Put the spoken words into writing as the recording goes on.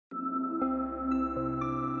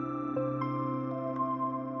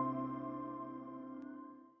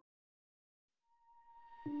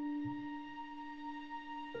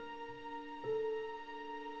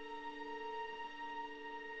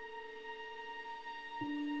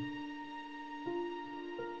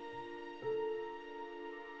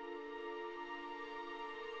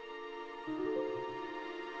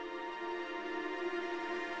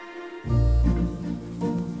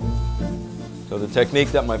the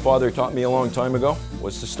technique that my father taught me a long time ago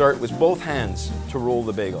was to start with both hands to roll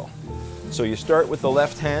the bagel. So you start with the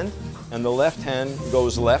left hand, and the left hand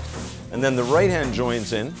goes left, and then the right hand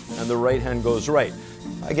joins in, and the right hand goes right.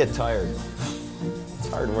 I get tired. It's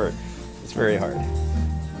hard work. It's very hard.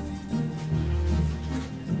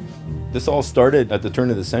 This all started at the turn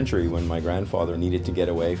of the century when my grandfather needed to get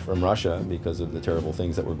away from Russia because of the terrible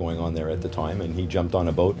things that were going on there at the time, and he jumped on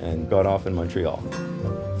a boat and got off in Montreal.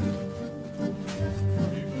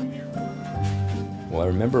 Well, I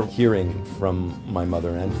remember hearing from my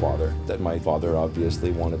mother and father that my father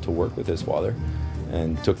obviously wanted to work with his father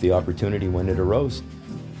and took the opportunity when it arose.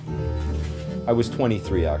 I was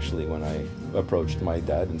 23 actually when I approached my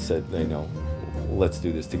dad and said, you know, let's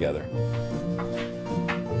do this together.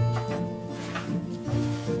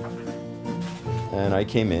 And I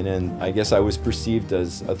came in, and I guess I was perceived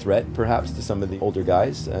as a threat perhaps to some of the older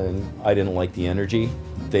guys, and I didn't like the energy.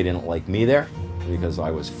 They didn't like me there because I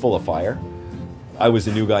was full of fire. I was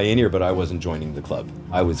a new guy in here, but I wasn't joining the club.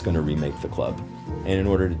 I was going to remake the club. And in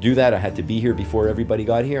order to do that, I had to be here before everybody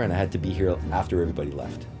got here, and I had to be here after everybody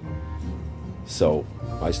left. So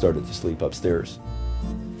I started to sleep upstairs.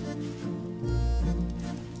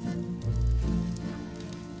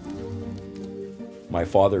 My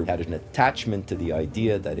father had an attachment to the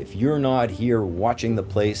idea that if you're not here watching the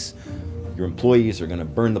place, your employees are going to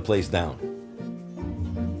burn the place down.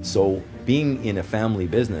 So being in a family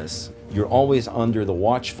business, you're always under the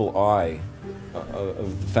watchful eye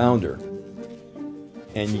of the founder.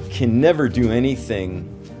 And you can never do anything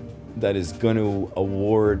that is going to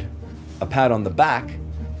award a pat on the back,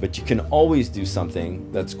 but you can always do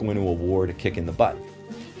something that's going to award a kick in the butt.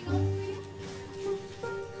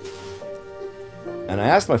 And I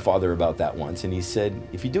asked my father about that once, and he said,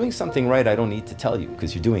 if you're doing something right, I don't need to tell you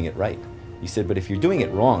because you're doing it right. He said, but if you're doing it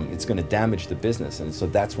wrong, it's going to damage the business, and so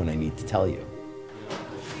that's when I need to tell you.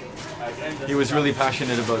 He was really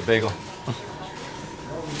passionate about bagel.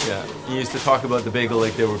 Yeah, he used to talk about the bagel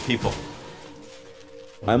like they were people.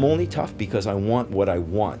 I'm only tough because I want what I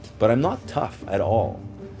want, but I'm not tough at all.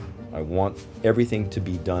 I want everything to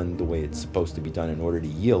be done the way it's supposed to be done in order to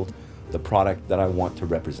yield the product that I want to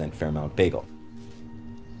represent Fairmount Bagel.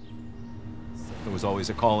 There was always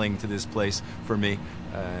a calling to this place for me,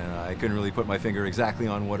 and I couldn't really put my finger exactly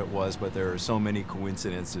on what it was, but there are so many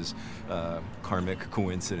coincidences, karmic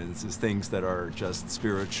coincidences, things that are just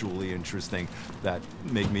spiritually interesting that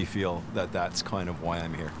make me feel that that's kind of why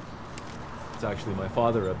I'm here. It's actually my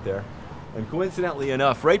father up there, and coincidentally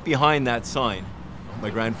enough, right behind that sign, my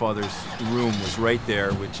grandfather's room was right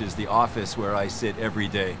there, which is the office where I sit every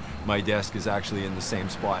day. My desk is actually in the same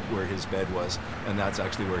spot where his bed was, and that's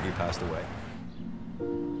actually where he passed away.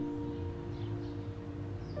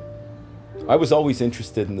 I was always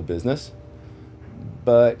interested in the business,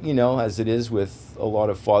 but you know, as it is with a lot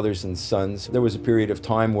of fathers and sons, there was a period of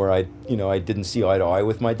time where I didn't see eye to eye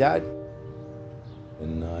with my dad.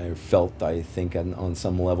 And I felt, I think, on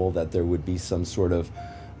some level that there would be some sort of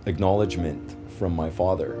acknowledgement from my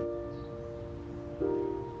father.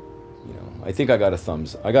 You know, I think I got a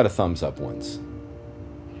thumbs up once.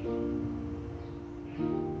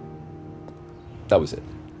 That was it.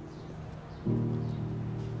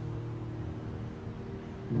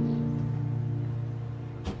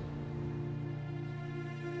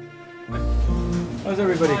 How's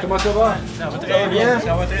everybody? Comment ça va? Très bien.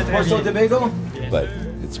 Morceau de bagel? But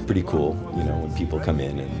it's pretty cool, you know, when people come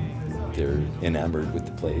in and they're enamored with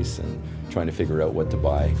the place and trying to figure out what to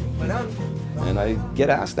buy. And I get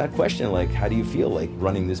asked that question, like, how do you feel like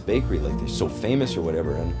running this bakery? Like, they're so famous or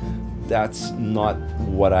whatever. And that's not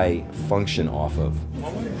what I function off of.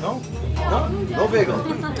 No bagel.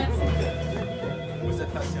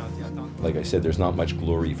 Like I said, there's not much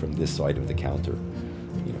glory from this side of the counter,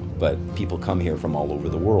 you know, but people come here from all over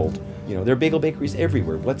the world. You know, there are bagel bakeries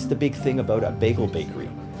everywhere. What's the big thing about a bagel bakery?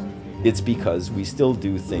 It's because we still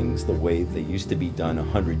do things the way they used to be done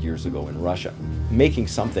 100 years ago in Russia. Making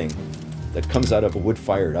something that comes out of a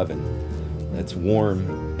wood-fired oven, that's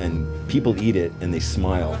warm, and people eat it and they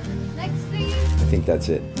smile. Next, please. I think that's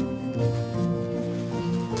it.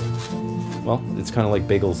 Well, it's kind of like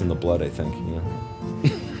bagels in the blood, I think, you know.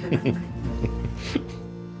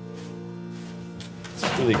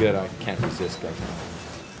 It's really good. I can't resist right now.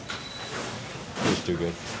 It's too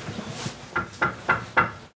good.